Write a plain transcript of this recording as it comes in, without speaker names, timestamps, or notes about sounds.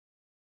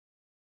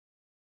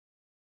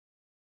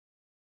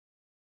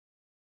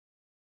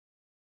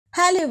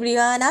Hello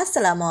everyone,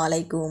 Assalamu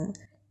alaikum.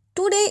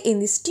 Today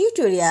in this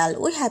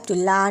tutorial, we have to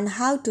learn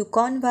how to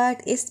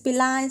convert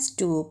splines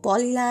to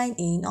polyline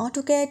in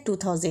AutoCAD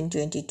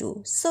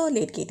 2022. So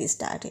let's get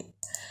started.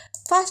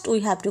 First,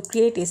 we have to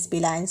create a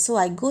spline. So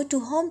I go to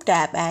Home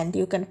tab and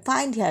you can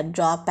find here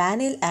Draw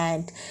panel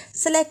and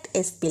select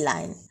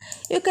spline.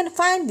 You can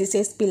find this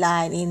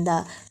spline in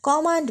the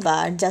command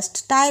bar.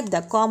 Just type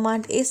the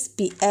command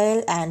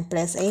spl and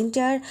press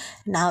enter.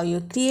 Now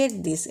you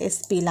create this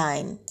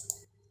spline.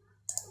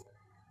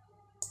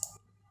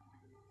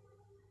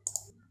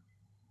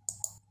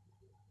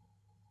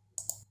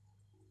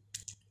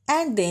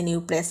 And then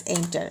you press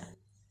enter.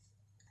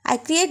 I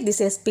create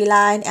this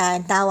spline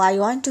and now I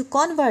want to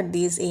convert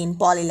this in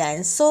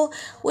polylines. So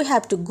we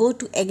have to go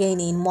to again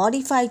in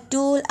modify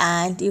tool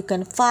and you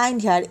can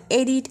find here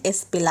edit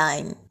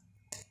spline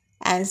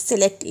and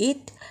select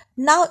it.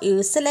 Now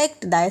you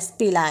select the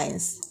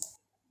splines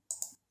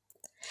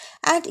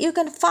and you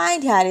can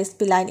find here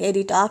spline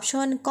edit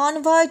option,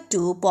 convert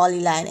to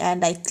polyline,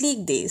 and I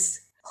click this.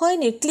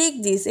 When you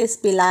click this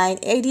spline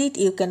edit,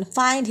 you can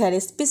find here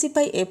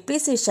specify a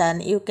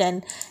precision. You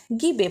can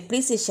give a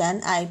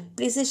precision. I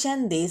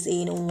precision this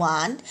in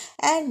 1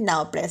 and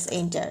now press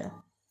enter.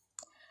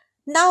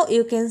 Now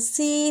you can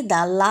see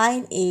the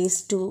line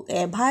is to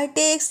a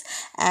vertex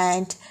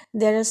and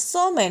there are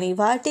so many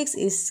vertex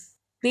is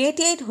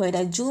created. When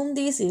I zoom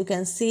this, you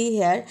can see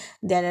here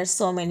there are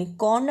so many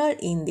corner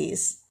in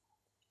this.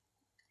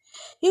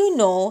 You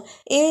know,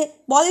 a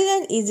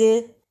polyline is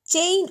a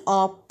chain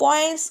of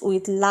points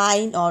with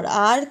line or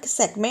arc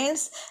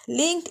segments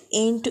linked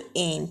end to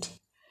end.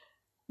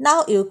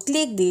 Now you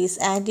click this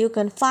and you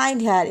can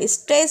find here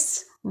stretch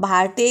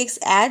vertex,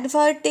 add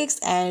vertex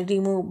and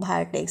remove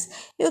vertex.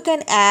 You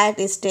can add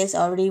a stretch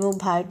or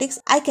remove vertex.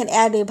 I can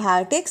add a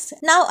vertex.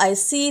 Now I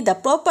see the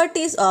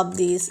properties of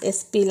this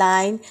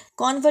spline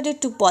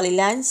converted to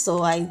polyline.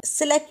 So I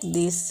select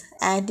this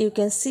and you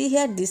can see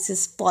here this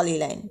is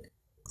polyline.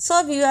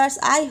 So viewers,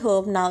 I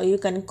hope now you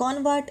can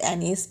convert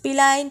any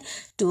spline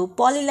to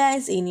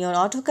polylines in your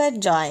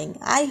AutoCAD drawing.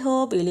 I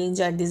hope you'll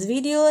enjoy this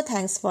video.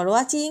 Thanks for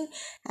watching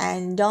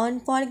and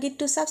don't forget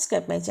to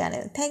subscribe my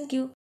channel. Thank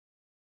you.